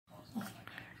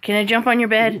Can I jump on your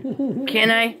bed? Can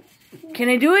I? Can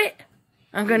I do it?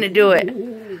 I'm gonna do it.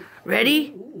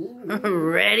 Ready?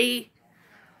 Ready?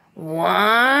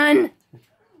 1,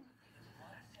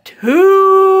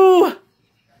 2,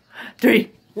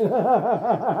 3.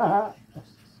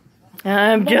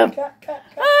 I'm jumping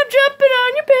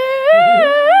on your bed.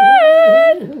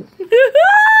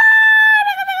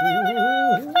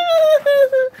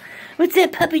 What's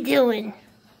that puppy doing?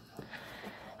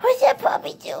 What's that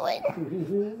puppy doing?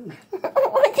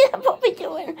 What's that puppy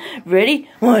doing? Ready?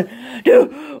 1,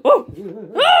 2, oh!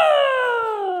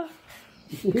 Ah!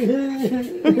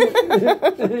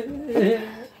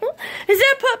 Is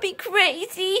that puppy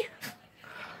crazy?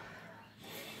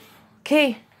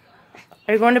 Okay.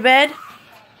 Are you going to bed?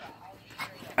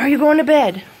 Are you going to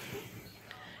bed?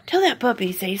 Tell that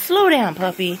puppy, say, slow down,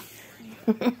 puppy.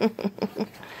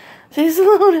 Say,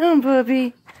 slow down,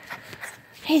 puppy.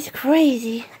 He's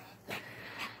crazy.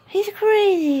 He's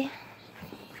crazy.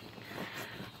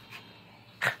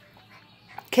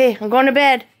 Okay, I'm going to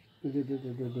bed.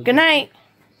 Good night.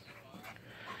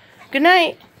 Good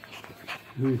night.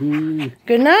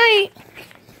 Good night.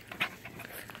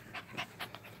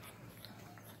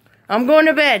 I'm going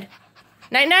to bed.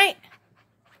 Night, night.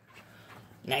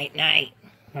 Night, night.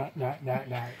 Night, night, night,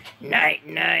 night. Night,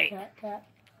 night.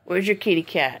 Where's your kitty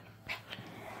cat?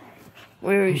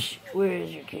 Where is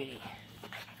your kitty?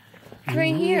 It's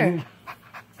right here.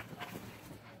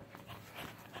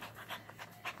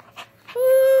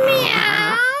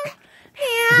 Meow.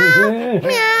 Meow.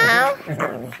 Meow.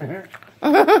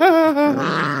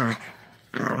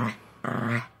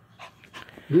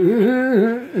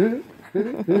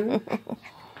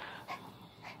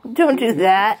 Don't do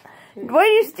that. Why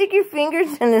do you stick your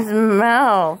fingers in his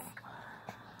mouth?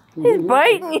 He's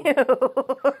biting you.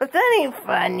 That ain't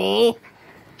funny.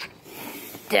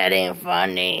 That ain't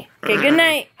funny. Okay, good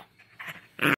night.